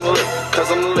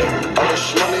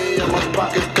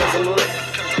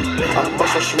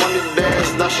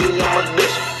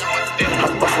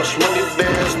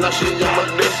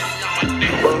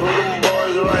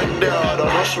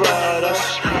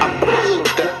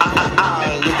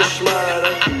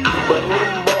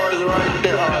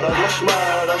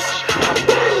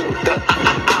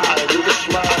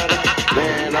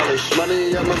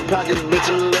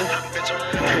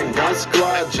vigilant. Gun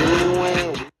squad,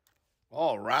 genuine.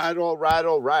 All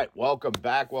right. Welcome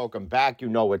back. You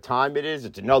know what time it is.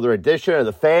 It's another edition of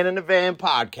the Fan in the Van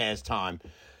podcast time.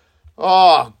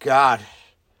 Oh, God.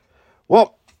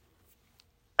 Well,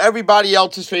 everybody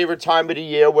else's favorite time of the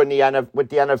year with the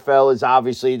NFL is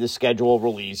obviously the schedule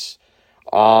release.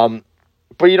 But,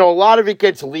 a lot of it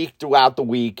gets leaked throughout the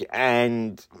week.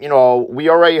 And, we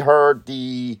already heard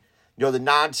the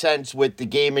nonsense with the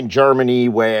game in Germany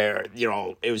where,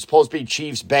 it was supposed to be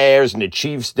Chiefs-Bears and the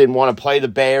Chiefs didn't want to play the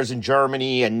Bears in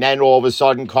Germany. And then all of a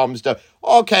sudden comes to,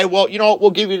 okay, well,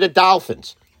 we'll give you the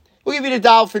Dolphins. We'll give you the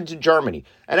Dolphins in Germany.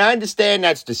 And I understand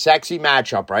that's the sexy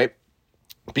matchup, right?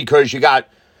 Because you got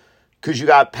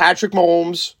Patrick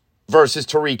Mahomes versus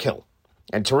Tyreek Hill.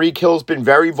 And Tyreek Hill's been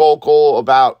very vocal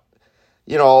about,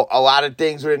 a lot of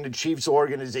things within the Chiefs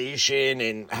organization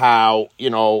and how,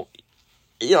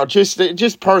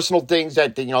 just personal things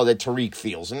that, that Tyreek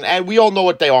feels. And we all know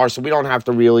what they are, so we don't have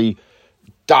to really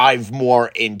dive more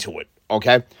into it,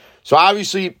 okay? So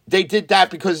obviously they did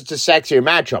that because it's a sexier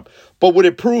matchup. But what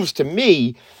it proves to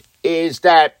me is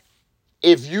that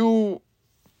if you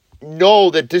know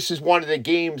that this is one of the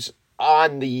games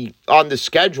on the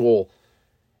schedule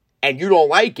and you don't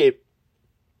like it,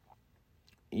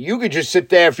 you could just sit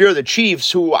there if you're the Chiefs,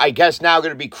 who I guess now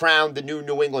going to be crowned the new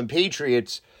New England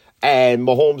Patriots, and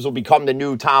Mahomes will become the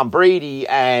new Tom Brady,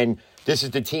 and this is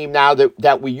the team now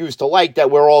that we used to like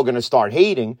that we're all going to start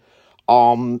hating.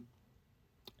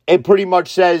 It pretty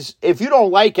much says, if you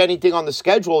don't like anything on the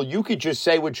schedule, you could just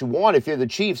say what you want if you're the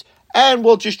Chiefs, and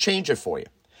we'll just change it for you.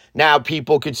 Now,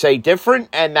 people could say different,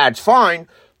 and that's fine,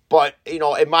 but,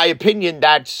 in my opinion,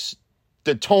 that's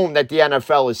the tone that the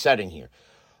NFL is setting here.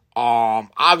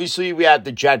 Obviously, we have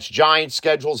the Jets-Giants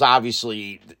schedules.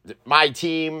 Obviously, my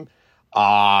team,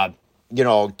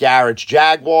 Garrett's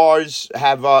Jaguars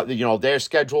have, their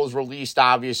schedules released,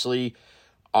 obviously.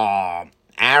 Aaron,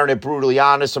 at Brutally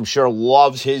Honest, I'm sure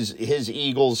loves his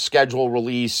Eagles schedule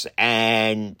release.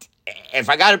 And if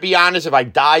I got to be honest, if I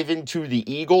dive into the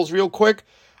Eagles real quick,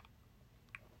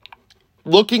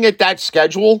 looking at that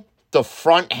schedule, the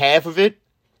front half of it,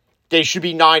 they should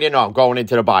be 9-0 going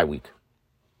into the bye week.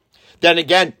 Then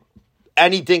again,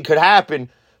 anything could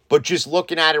happen, but just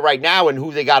looking at it right now and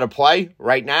who they got to play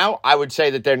right now, I would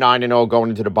say that they're 9-0 going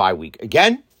into the bye week.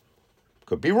 Again,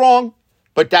 could be wrong,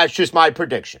 but that's just my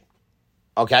prediction.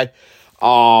 Okay?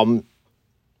 When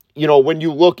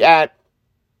you look at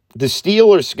the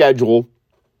Steelers' schedule,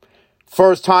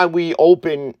 first time we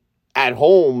open at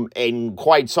home in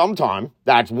quite some time,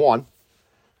 that's one.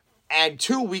 And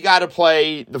two, we got to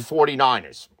play the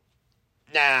 49ers.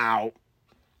 Now,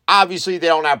 obviously, they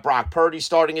don't have Brock Purdy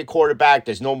starting at quarterback.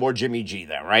 There's no more Jimmy G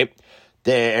there, right?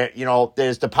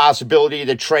 There's the possibility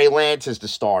that Trey Lance is the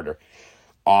starter.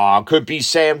 Could be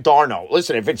Sam Darnold.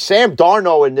 Listen, if it's Sam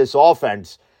Darnold in this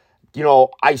offense, I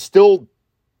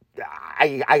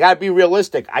got to be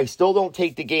realistic. I still don't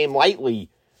take the game lightly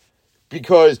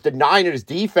because the Niners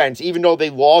defense, even though they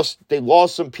lost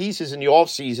some pieces in the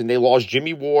offseason, they lost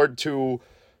Jimmy Ward to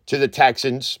the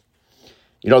Texans.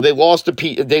 They lost a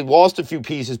few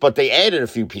pieces, but they added a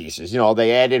few pieces.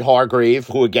 They added Hargrave,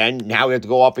 who, again, now we have to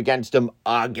go up against him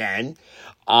again.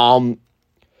 But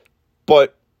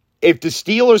if the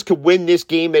Steelers could win this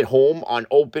game at home on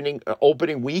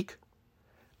opening week,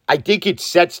 I think it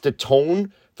sets the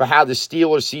tone for how the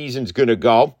Steelers season's going to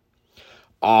go.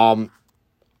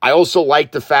 I also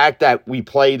like the fact that we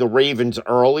play the Ravens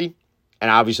early. And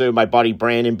obviously, with my buddy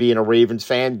Brandon being a Ravens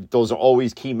fan, those are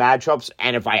always key matchups.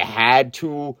 And if I had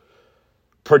to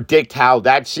predict how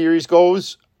that series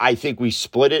goes, I think we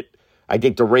split it. I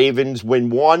think the Ravens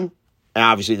win one, and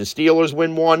obviously the Steelers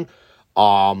win one.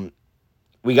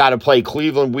 We got to play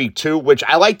Cleveland week 2, which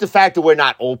I like the fact that we're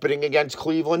not opening against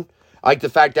Cleveland. I like the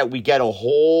fact that we get a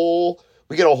whole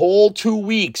 2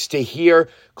 weeks to hear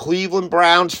Cleveland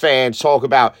Browns fans talk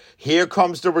about, here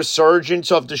comes the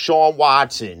resurgence of Deshaun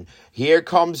Watson. Here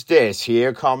comes this.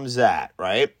 Here comes that,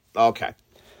 right? Okay.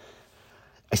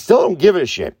 I still don't give a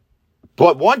shit.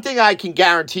 But one thing I can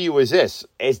guarantee you is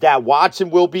that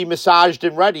Watson will be massaged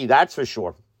and ready. That's for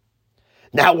sure.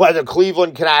 Now, whether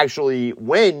Cleveland can actually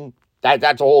win,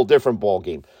 that's a whole different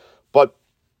ballgame. But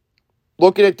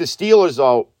looking at the Steelers,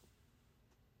 though,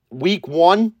 week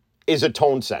 1 is a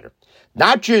tone setter.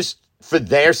 Not just for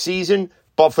their season,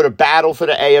 but for the battle for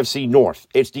the AFC North.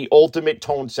 It's the ultimate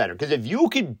tone setter. Because if you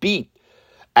can beat,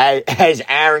 as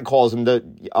Aaron calls them,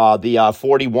 the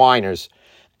 40 whiners,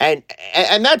 and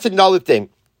that's another thing.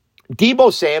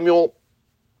 Deebo Samuel,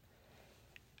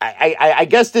 I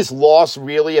guess this loss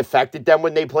really affected them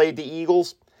when they played the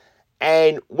Eagles.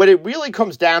 And what it really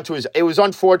comes down to is it was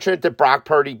unfortunate that Brock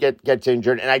Purdy gets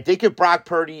injured. And I think if Brock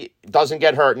Purdy doesn't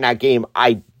get hurt in that game,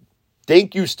 I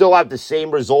think you still have the same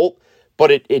result,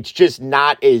 but it's just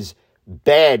not as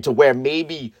bad to where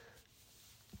maybe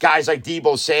guys like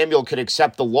Deebo Samuel could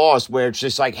accept the loss, where it's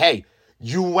just like, hey,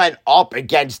 you went up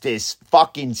against this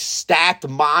fucking stacked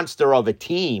monster of a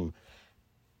team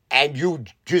and you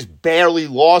just barely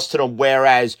lost to them,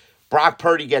 whereas Brock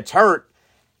Purdy gets hurt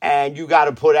and you got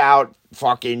to put out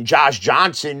fucking Josh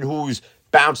Johnson, who's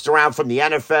bounced around from the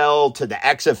NFL to the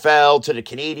XFL to the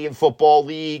Canadian Football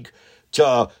League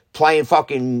to playing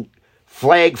fucking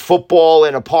flag football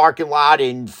in a parking lot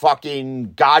in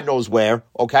fucking God knows where,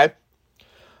 okay?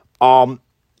 But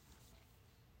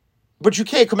you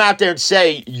can't come out there and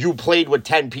say you played with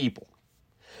 10 people.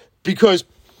 Because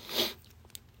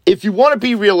if you want to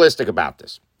be realistic about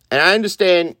this, and I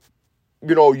understand,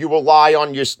 you know, you rely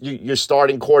on your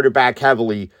starting quarterback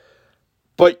heavily,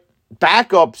 but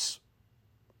backups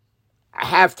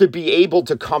have to be able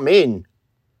to come in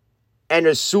and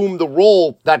assume the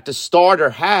role that the starter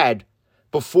had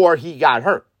before he got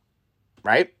hurt,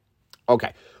 right?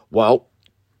 Okay, well,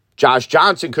 Josh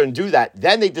Johnson couldn't do that.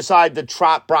 Then they decided to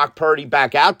trot Brock Purdy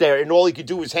back out there, and all he could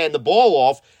do was hand the ball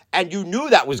off, and you knew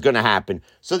that was going to happen.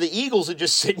 So the Eagles are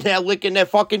just sitting there licking their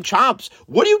fucking chops.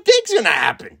 What do you think's going to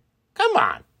happen? Come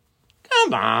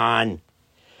on.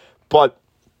 But,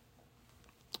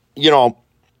 you know,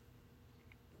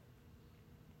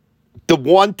 the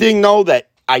one thing, though, that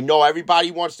I know everybody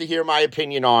wants to hear my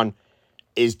opinion on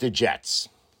is the Jets.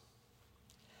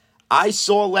 I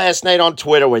saw last night on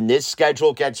Twitter when this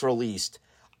schedule gets released,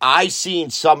 I seen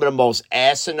some of the most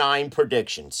asinine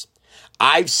predictions.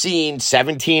 I've seen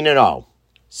 17-0,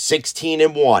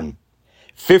 16-1,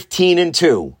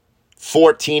 15-2,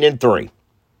 14-3.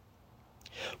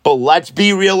 But let's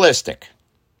be realistic,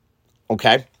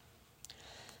 okay?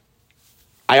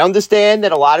 I understand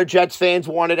that a lot of Jets fans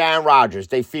wanted Aaron Rodgers.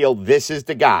 They feel this is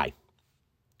the guy.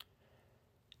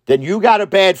 Then you got a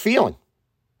bad feeling.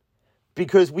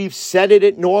 Because we've said it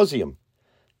ad nauseum.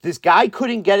 This guy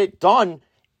couldn't get it done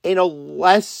in a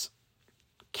less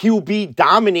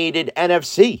QB-dominated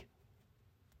NFC.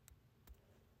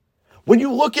 When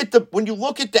you look at the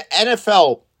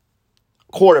NFL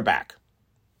quarterback,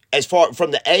 as far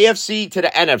from the AFC to the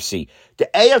NFC, the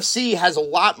AFC has a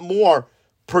lot more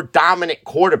predominant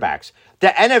quarterbacks. The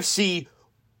NFC,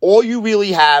 all you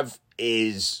really have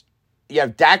is you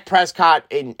have Dak Prescott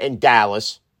in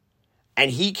Dallas. And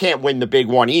he can't win the big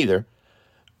one either.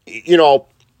 You know,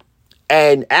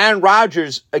 and Aaron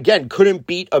Rodgers, again, couldn't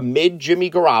beat a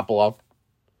mid-Jimmy Garoppolo.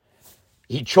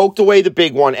 He choked away the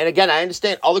big one. And again, I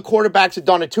understand other quarterbacks have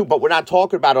done it too, but we're not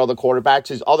talking about other quarterbacks,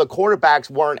 as other quarterbacks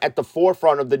weren't at the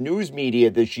forefront of the news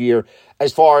media this year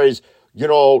as far as, you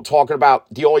know, talking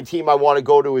about the only team I want to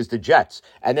go to is the Jets.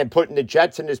 And then putting the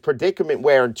Jets in this predicament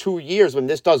where in 2 years when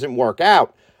this doesn't work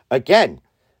out, again,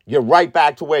 you're right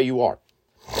back to where you are.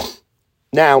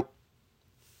 Now,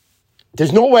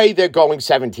 there's no way they're going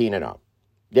 17-0.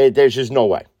 There's just no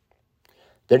way.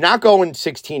 They're not going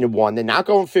 16-1. They're not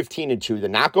going 15-2. They're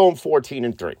not going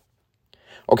 14-3.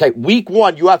 Okay, week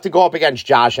 1, you have to go up against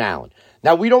Josh Allen.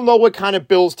 Now, we don't know what kind of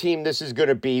Bills team this is going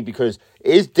to be because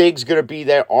is Diggs going to be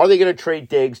there? Are they going to trade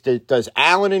Diggs? Does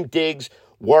Allen and Diggs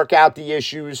work out the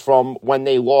issues from when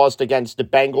they lost against the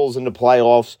Bengals in the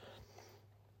playoffs?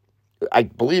 I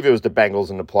believe it was the Bengals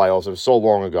in the playoffs. It was so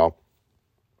long ago.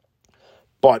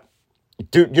 But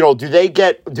do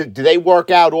they work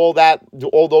out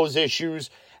all those issues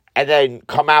and then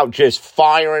come out just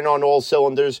firing on all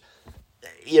cylinders,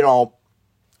 you know,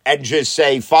 and just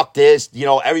say, fuck this, you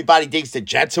know, everybody thinks the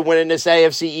Jets are winning this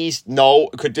AFC East? No,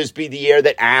 could this be the year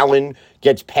that Allen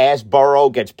gets past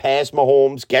Burrow, gets past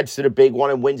Mahomes, gets to the big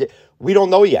one and wins it? We don't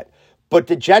know yet. But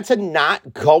the Jets are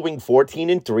not going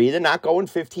 14-3. They're not going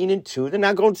 15-2. They're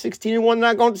not going 16-1. They're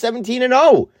not going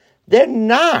 17-0. They're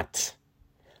not.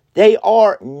 They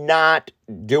are not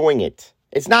doing it.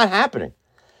 It's not happening.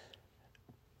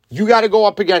 You got to go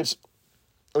up against,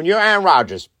 when you're Aaron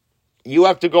Rodgers, you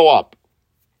have to go up.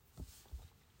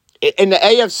 In the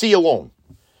AFC alone,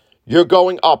 you're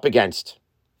going up against,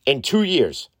 in 2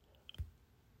 years,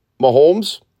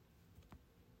 Mahomes,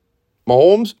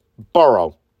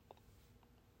 Burrow,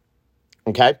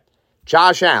 okay?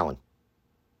 Josh Allen,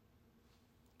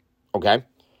 okay?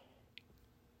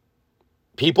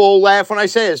 People laugh when I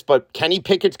say this, but Kenny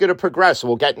Pickett's going to progress, so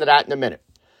we'll get into that in a minute.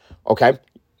 Okay?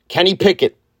 Kenny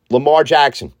Pickett, Lamar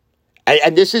Jackson.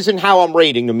 And this isn't how I'm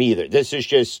rating them either. This is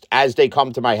just as they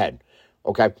come to my head.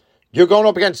 Okay? You're going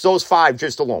up against those 5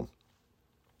 just alone.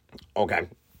 Okay?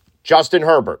 Justin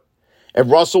Herbert. If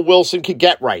Russell Wilson could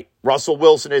get right, Russell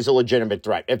Wilson is a legitimate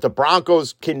threat. If the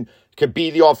Broncos can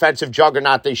be the offensive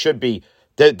juggernaut they should be,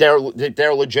 they're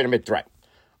a legitimate threat.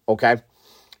 Okay?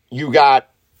 You got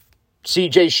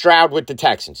C.J. Stroud with the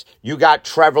Texans. You got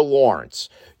Trevor Lawrence.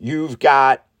 You've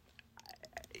got...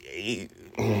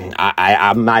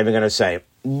 I'm not even going to say it.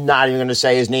 Not even going to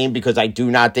say his name because I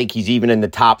do not think he's even in the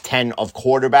top 10 of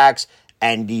quarterbacks.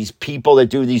 And these people that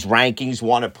do these rankings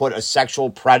want to put a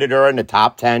sexual predator in the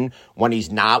top 10 when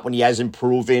he's not, when he hasn't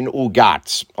proven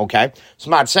ugats. Okay? So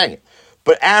I'm not saying it.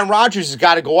 But Aaron Rodgers has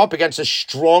got to go up against a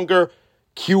stronger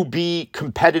QB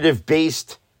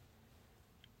competitive-based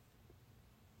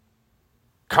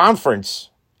conference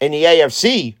in the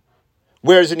AFC,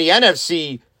 whereas in the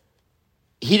NFC,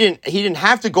 he didn't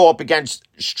have to go up against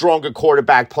stronger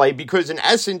quarterback play because in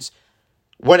essence,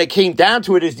 when it came down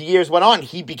to it, as the years went on,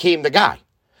 he became the guy.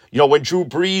 You know, when Drew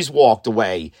Brees walked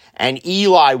away and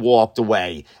Eli walked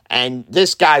away and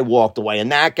this guy walked away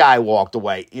and that guy walked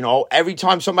away, you know, every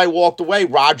time somebody walked away,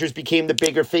 Rodgers became the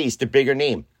bigger face, the bigger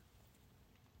name.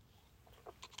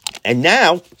 And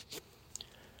now,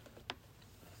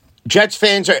 Jets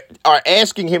fans are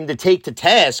asking him to take to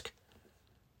task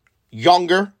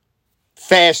younger,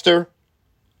 faster,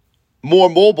 more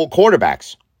mobile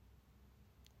quarterbacks.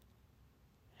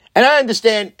 And I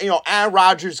understand, you know, Aaron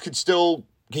Rodgers could still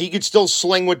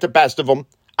sling with the best of them.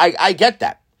 I get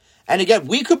that. And again,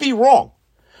 we could be wrong.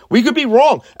 We could be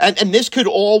wrong. And this could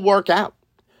all work out.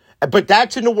 But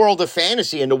that's in the world of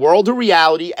fantasy, in the world of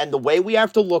reality, and the way we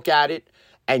have to look at it.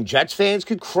 And Jets fans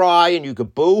could cry, and you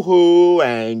could boo-hoo,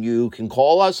 and you can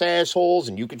call us assholes,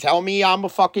 and you can tell me I'm a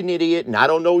fucking idiot, and I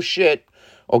don't know shit,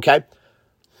 okay?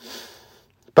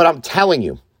 But I'm telling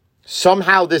you,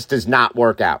 somehow this does not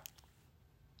work out.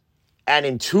 And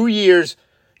in 2 years,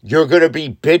 you're going to be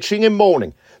bitching and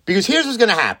moaning. Because here's what's going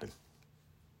to happen.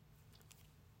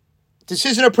 This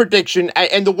isn't a prediction,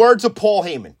 and the words of Paul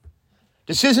Heyman.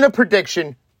 This isn't a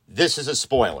prediction, this is a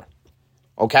spoiler,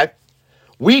 okay?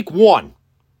 Week 1.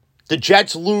 The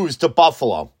Jets lose to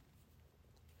Buffalo.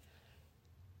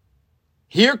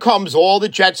 Here comes all the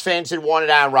Jets fans that wanted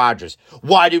Aaron Rodgers.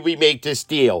 Why did we make this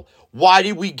deal? Why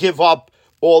did we give up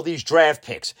all these draft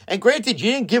picks? And granted,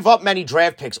 you didn't give up many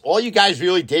draft picks. All you guys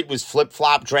really did was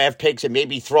flip-flop draft picks and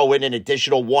maybe throw in an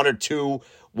additional 1 or 2,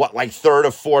 like third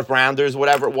or fourth rounders,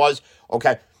 whatever it was.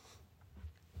 Okay.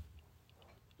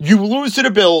 You lose to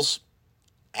the Bills,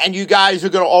 and you guys are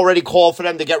going to already call for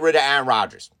them to get rid of Aaron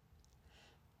Rodgers.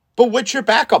 But what's your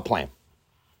backup plan?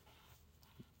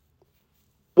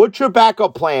 What's your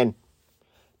backup plan?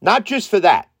 Not just for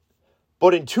that,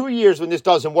 but in 2 years when this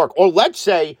doesn't work. Or let's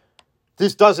say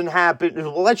this doesn't happen.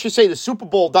 Well, let's just say the Super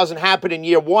Bowl doesn't happen in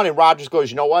year 1 and Rodgers goes,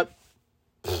 you know what?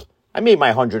 I made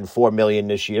my $104 million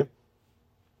this year.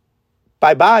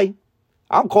 Bye-bye.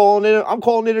 I'm calling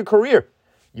it a career.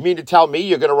 You mean to tell me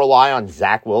you're going to rely on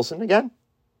Zach Wilson again?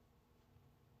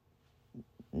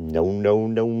 No.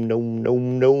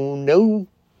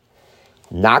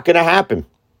 Not going to happen.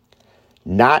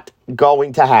 Not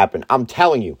going to happen. I'm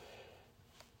telling you,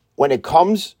 when it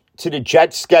comes to the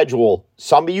Jets schedule,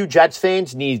 some of you Jets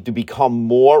fans need to become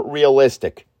more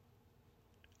realistic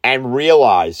and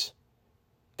realize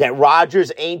that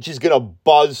Rodgers ain't just going to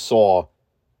buzzsaw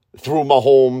through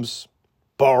Mahomes,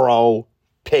 Burrow,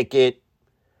 Pickett,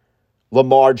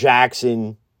 Lamar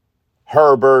Jackson,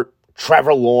 Herbert,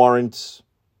 Trevor Lawrence.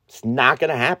 It's not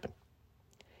going to happen.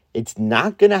 It's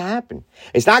not going to happen.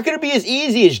 It's not going to be as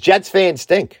easy as Jets fans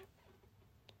think.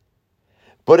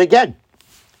 But again,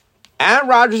 Aaron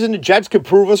Rodgers and the Jets could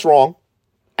prove us wrong.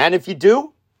 And if you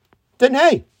do, then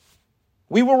hey,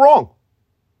 we were wrong.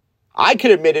 I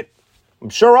could admit it. I'm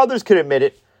sure others could admit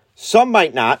it. Some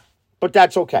might not, but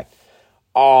that's okay.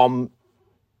 You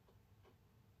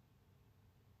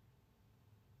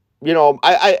know,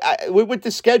 I with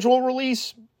the schedule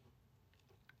release,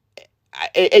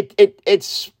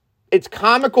 it's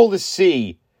comical to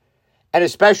see, and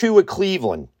especially with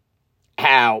Cleveland,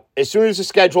 how as soon as the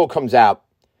schedule comes out,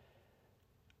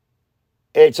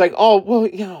 it's like, oh, well,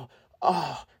 you know,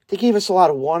 they gave us a lot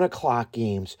of 1 o'clock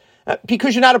games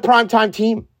because you're not a primetime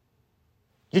team.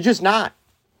 You're just not.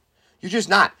 You're just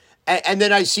not. And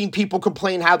then I've seen people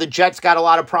complain how the Jets got a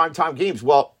lot of primetime games.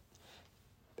 Well,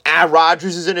 Aaron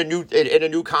Rodgers is in a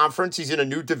new conference. He's in a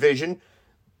new division.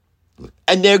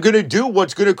 And they're going to do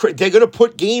what's going to they're going to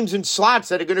put games in slots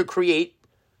that are going to create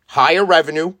higher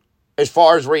revenue as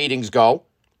far as ratings go.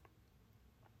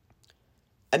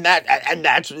 And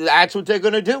that's what they're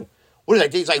going to do. What is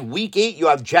that? It's like week 8 you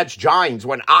have Jets Giants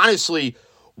when honestly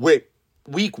with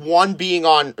week 1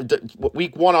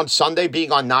 on Sunday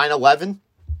being on 9/11,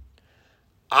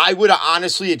 I would have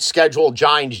honestly had scheduled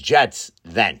Giants-Jets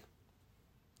then.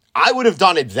 I would have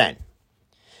done it then.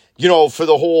 For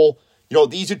the whole,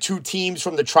 these are two teams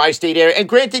from the tri-state area. And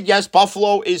granted, yes,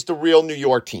 Buffalo is the real New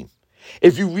York team.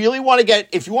 If you really want to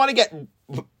get,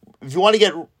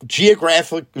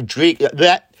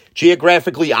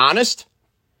 geographically honest,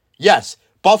 yes,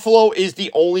 Buffalo is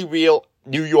the only real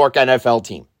New York NFL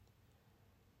team.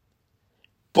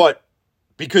 But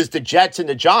because the Jets and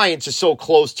the Giants are so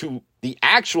close to the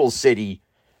actual city,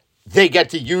 they get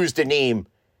to use the name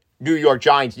New York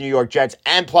Giants, New York Jets,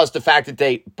 and plus the fact that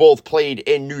they both played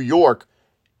in New York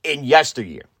in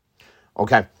yesteryear.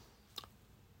 Okay?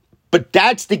 But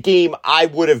that's the game I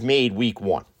would have made week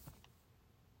 1.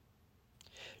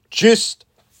 Just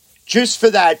for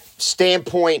that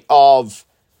standpoint of,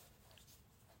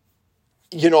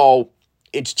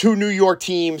 it's two New York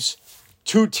teams,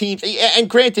 two teams. And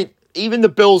granted, even the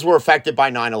Bills were affected by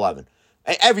 9/11.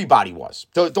 Everybody was.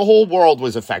 The whole world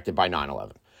was affected by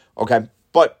 9/11. Okay?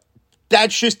 But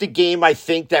that's just a game I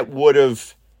think that would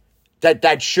have,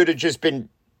 that should have just been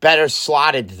better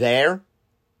slotted there.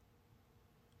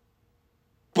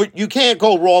 But you can't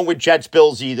go wrong with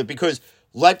Jets-Bills either, because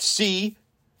let's see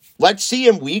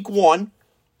in week 1,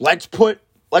 let's put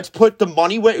the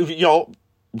money where, let's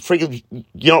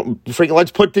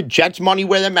put the Jets money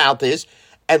where their mouth is,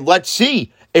 and let's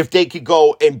see if they could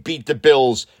go and beat the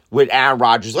Bills with Aaron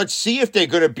Rodgers. Let's see if they're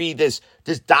going to be this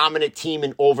dominant team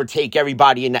and overtake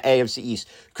everybody in the AFC East.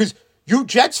 Because you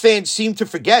Jets fans seem to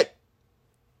forget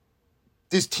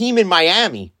this team in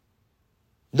Miami,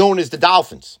 known as the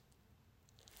Dolphins,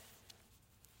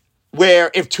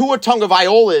 where if Tua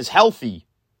Tagovailoa is healthy,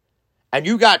 and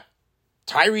you got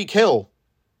Tyreek Hill,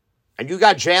 and you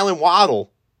got Jalen Waddle,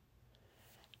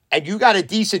 and you got a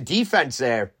decent defense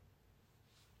there,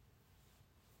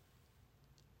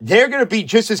 they're going to be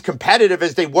just as competitive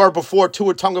as they were before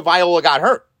Tua Tagovailoa got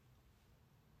hurt.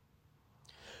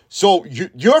 So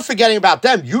you're forgetting about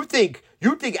them. You think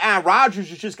Aaron Rodgers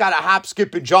has just got to hop,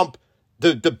 skip, and jump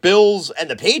the Bills and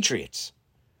the Patriots.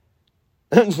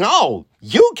 No,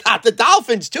 you got the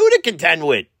Dolphins too to contend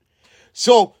with.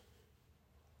 So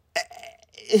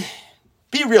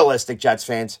be realistic, Jets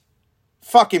fans.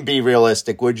 Fucking be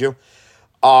realistic, would you?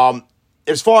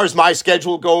 As far as my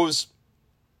schedule goes,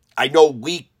 I know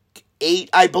week 8,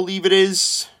 I believe it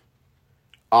is.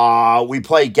 We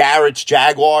play Garrett's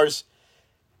Jaguars,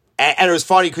 and it was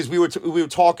funny because we were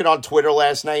talking on Twitter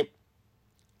last night,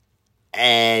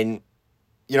 and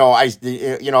so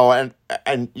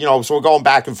we're going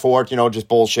back and forth, just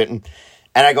bullshitting.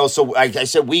 And I go, so I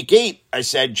said week 8, I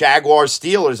said Jaguars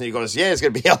Steelers, and he goes, yeah, it's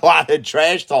gonna be a lot of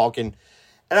trash talking,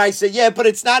 and I said, yeah, but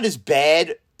it's not as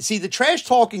bad. See, the trash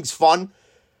talking's fun,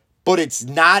 but it's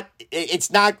not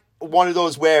one of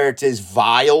those where it's as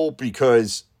vile,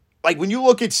 because, like, when you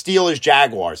look at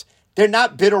Steelers-Jaguars, they're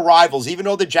not bitter rivals, even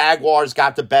though the Jaguars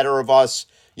got the better of us,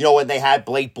 when they had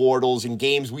Blake Bortles in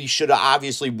games we should have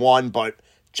obviously won, but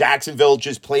Jacksonville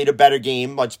just played a better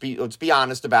game. Let's be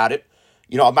honest about it.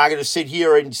 I'm not going to sit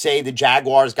here and say the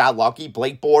Jaguars got lucky.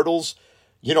 Blake Bortles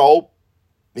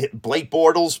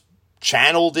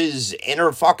channeled his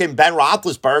inner fucking Ben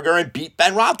Roethlisberger and beat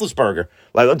Ben Roethlisberger.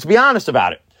 Like, let's be honest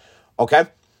about it. Okay?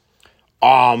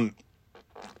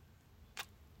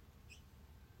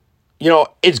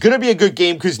 It's going to be a good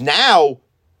game because now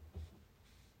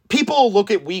people will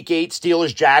look at week 8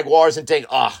 Steelers-Jaguars and think,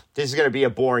 this is going to be a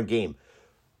boring game.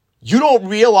 You don't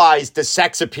realize the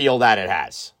sex appeal that it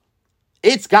has.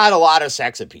 It's got a lot of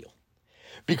sex appeal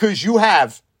because you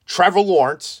have Trevor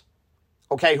Lawrence,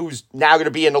 okay, who's now going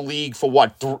to be in the league for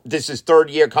what? This is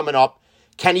 3rd year coming up.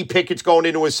 Kenny Pickett's going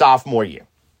into his sophomore year.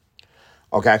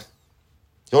 Okay?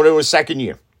 Going into his 2nd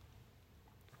year.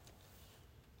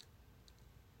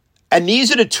 And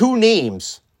these are the 2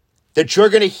 names that you're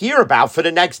going to hear about for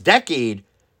the next decade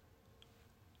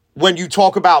when you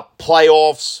talk about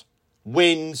playoffs,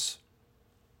 wins,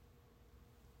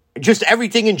 just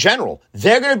everything in general.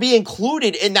 They're going to be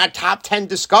included in that top 10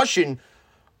 discussion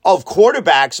of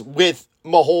quarterbacks with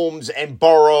Mahomes and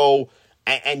Burrow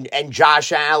and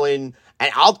Josh Allen.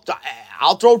 And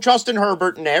I'll throw Justin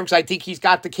Herbert in there because I think he's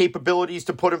got the capabilities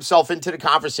to put himself into the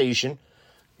conversation.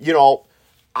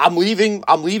 I'm leaving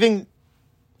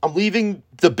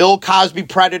the Bill Cosby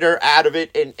Predator out of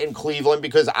it in Cleveland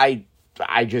because I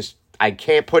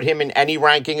can't put him in any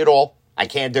ranking at all. I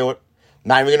can't do it. I'm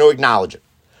not even going to acknowledge it.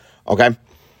 Okay?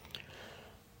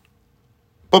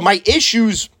 But my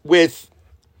issues with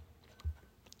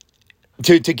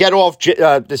to get off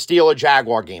the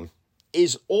Steeler-Jaguar game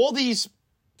is all these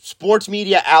sports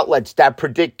media outlets that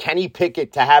predict Kenny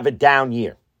Pickett to have a down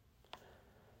year.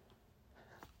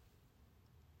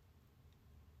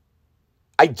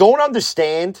 I don't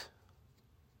understand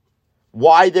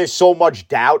why there's so much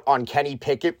doubt on Kenny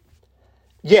Pickett.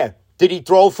 Yeah, did he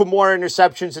throw for more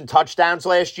interceptions and touchdowns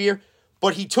last year?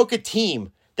 But he took a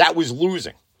team that was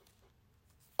losing,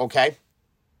 okay,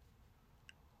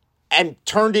 and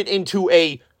turned it into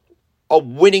a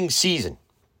winning season,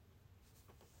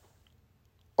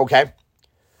 okay?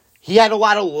 He had a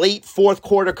lot of late fourth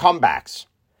quarter comebacks.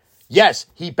 Yes,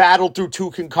 he battled through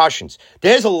 2 concussions.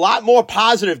 There's a lot more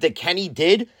positive that Kenny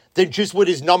did than just what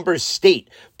his numbers state.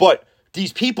 But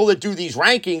these people that do these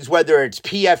rankings, whether it's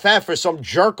PFF or some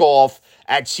jerk-off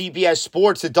at CBS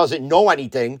Sports that doesn't know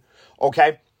anything,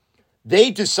 okay, they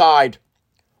decide,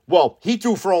 well, he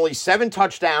threw for only 7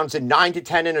 touchdowns and 9 to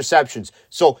 10 interceptions,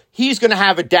 so he's going to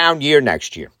have a down year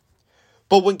next year.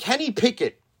 But when Kenny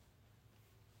Pickett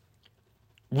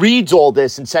reads all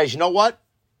this and says, you know what?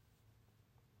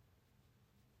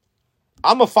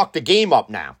 I'm going to fuck the game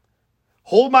up now.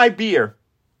 Hold my beer,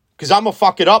 because I'm going to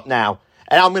fuck it up now,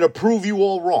 and I'm going to prove you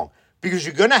all wrong. Because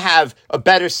you're going to have a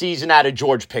better season out of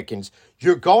George Pickens.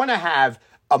 You're going to have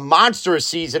a monstrous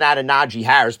season out of Najee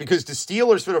Harris, because the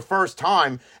Steelers, for the first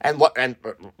time, and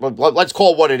let's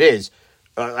call it what it is,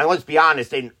 and let's be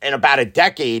honest, in about a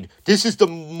decade, this is the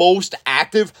most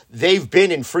active they've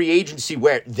been in free agency,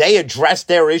 where they addressed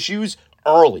their issues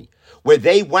early, where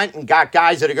they went and got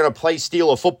guys that are going to play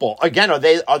Steeler football. Again, are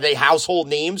they household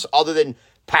names other than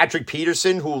Patrick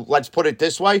Peterson, who, let's put it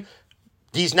this way,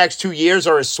 these next 2 years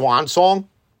are a swan song?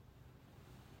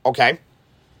 Okay.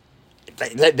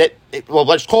 Well,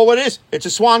 let's call it what it is. It's a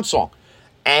swan song.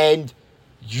 And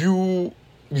you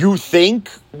think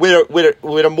with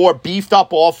a more beefed up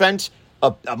offense,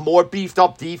 a more beefed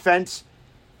up defense,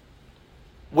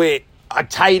 with a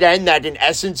tight end that in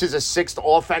essence is a 6th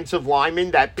offensive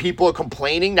lineman that people are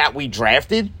complaining that we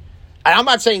drafted. And I'm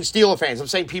not saying Steeler fans. I'm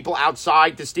saying people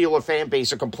outside the Steeler fan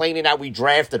base are complaining that we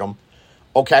drafted him.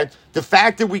 Okay? The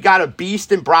fact that we got a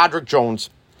beast in Broderick Jones,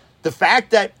 the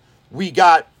fact that we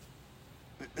got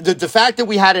the fact that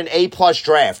we had an A-plus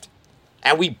draft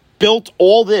and we built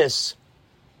all this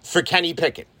for Kenny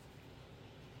Pickett.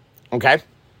 Okay?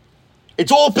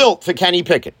 It's all built for Kenny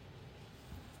Pickett.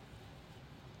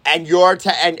 And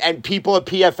and people at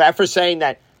PFF are saying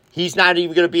that he's not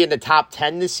even going to be in the top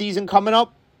 10 this season coming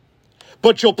up.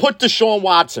 But you'll put Deshaun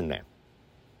Watson there.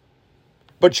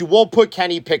 But you won't put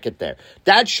Kenny Pickett there.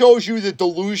 That shows you the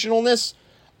delusionalness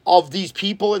of these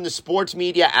people in the sports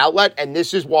media outlet, and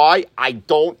this is why I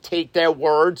don't take their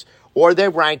words or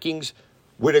their rankings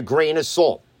with a grain of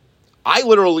salt. I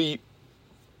literally,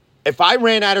 if I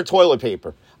ran out of toilet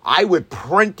paper, I would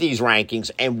print these rankings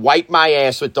and wipe my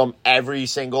ass with them every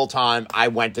single time I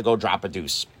went to go drop a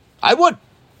deuce. I would.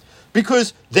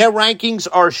 Because their rankings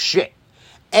are shit.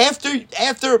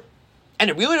 After, and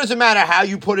it really doesn't matter how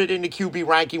you put it in the QB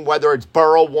ranking, whether it's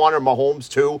Burrow 1 or Mahomes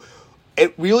 2,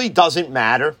 it really doesn't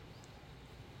matter.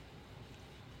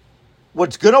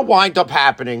 What's going to wind up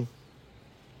happening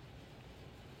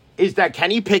is that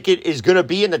Kenny Pickett is going to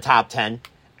be in the top 10,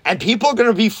 and people are going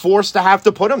to be forced to have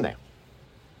to put him there.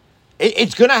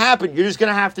 It's going to happen. You're just going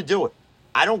to have to do it.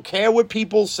 I don't care what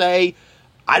people say.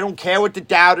 I don't care what the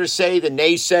doubters say, the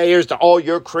naysayers, oh,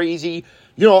 you're crazy.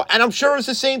 You know, and I'm sure it's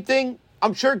the same thing.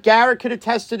 I'm sure Garrett could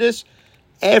attest to this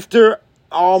after,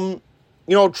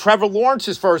 Trevor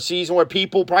Lawrence's first season, where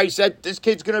people probably said this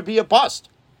kid's going to be a bust.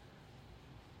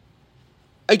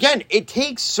 Again, it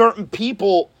takes certain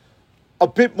people a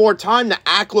bit more time to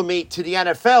acclimate to the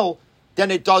NFL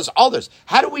than it does others.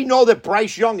 How do we know that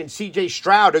Bryce Young and C.J.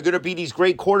 Stroud are going to be these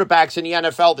great quarterbacks in the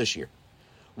NFL this year?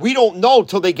 We don't know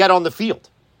till they get on the field.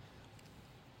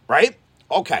 Right?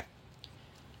 Okay.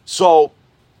 So,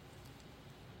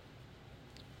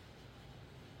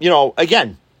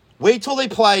 again, wait till they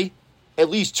play at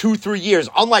least 2-3 years,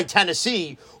 unlike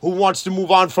Tennessee, who wants to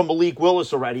move on from Malik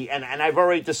Willis already. And I've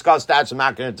already discussed that, so I'm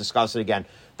not going to discuss it again.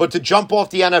 But to jump off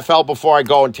the NFL before I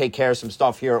go and take care of some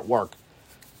stuff here at work.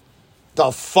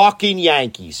 The fucking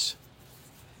Yankees.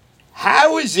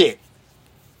 How is it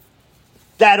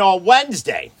that on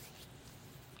Wednesday,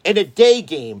 in a day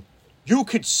game, you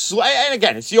could and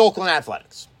again, it's the Oakland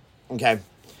Athletics, okay?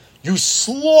 You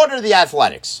slaughter the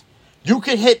Athletics. You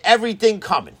could hit everything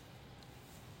coming.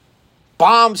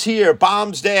 Bombs here,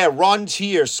 bombs there, runs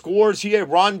here, scores here,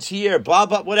 runs here, blah,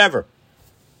 blah, whatever.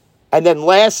 And then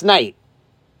last night,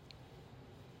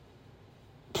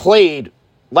 played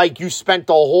like you spent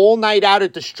the whole night out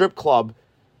at the strip club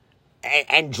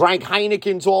and drank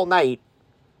Heinekens all night,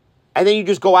 and then you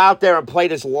just go out there and play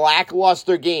this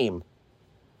lackluster game.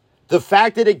 The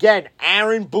fact that, again,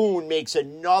 Aaron Boone makes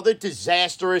another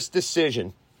disastrous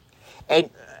decision and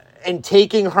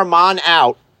taking Herman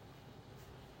out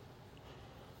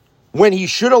when he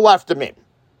should have left him in.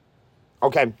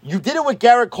 Okay, you did it with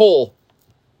Garrett Cole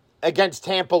against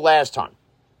Tampa last time.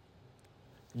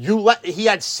 He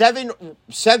had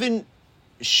seven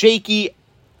shaky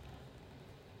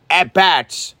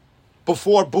at-bats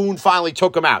before Boone finally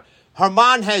took him out.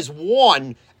 Herman has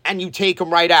one, and you take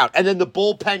him right out. And then the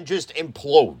bullpen just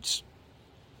implodes.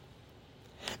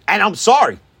 And I'm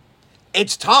sorry.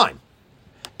 It's time.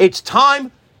 It's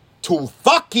time to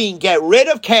fucking get rid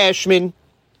of Cashman.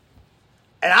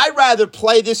 And I'd rather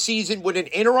play this season with an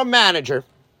interim manager.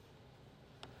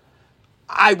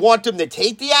 I want them to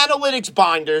take the analytics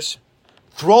binders,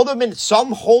 throw them in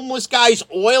some homeless guy's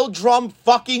oil drum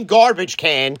fucking garbage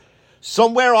can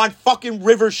somewhere on fucking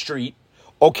River Street,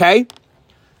 okay?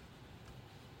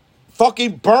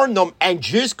 Fucking burn them and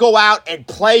just go out and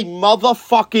play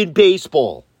motherfucking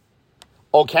baseball,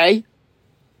 okay?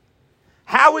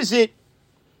 How is it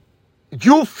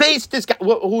you face this guy?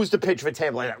 Who's the pitcher for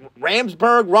Tampa?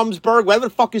 Rumsberg, whatever the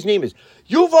fuck his name is.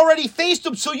 You've already faced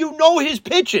him, so you know his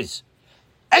pitches.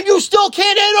 And you still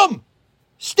can't hit him.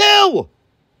 Still.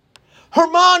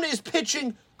 Herman is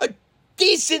pitching a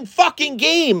decent fucking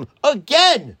game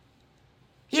again.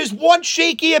 He has one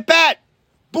shaky at bat.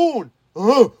 Boone.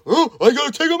 I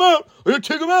gotta take him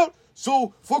out.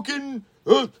 So fucking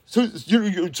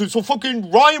so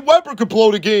fucking Ryan Weber could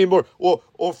blow the game, or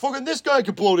fucking this guy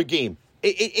could blow the game.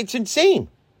 It's insane.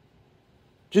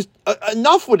 Just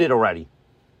enough with it already.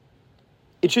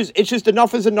 It's just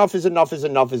enough is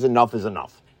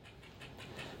enough.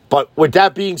 But with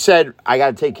that being said, I got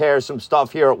to take care of some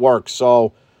stuff here at work.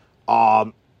 So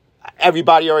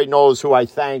everybody already knows who I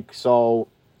thank. So,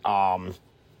 again,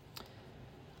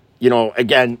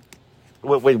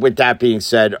 with that being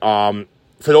said, for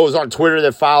those on Twitter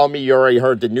that follow me, you already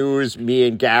heard the news. Me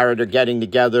and Garrett are getting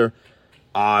together.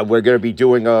 We're going to be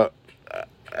doing a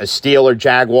Steeler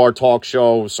Jaguar talk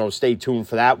show, so stay tuned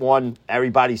for that one.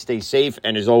 Everybody stay safe,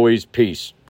 and as always, peace.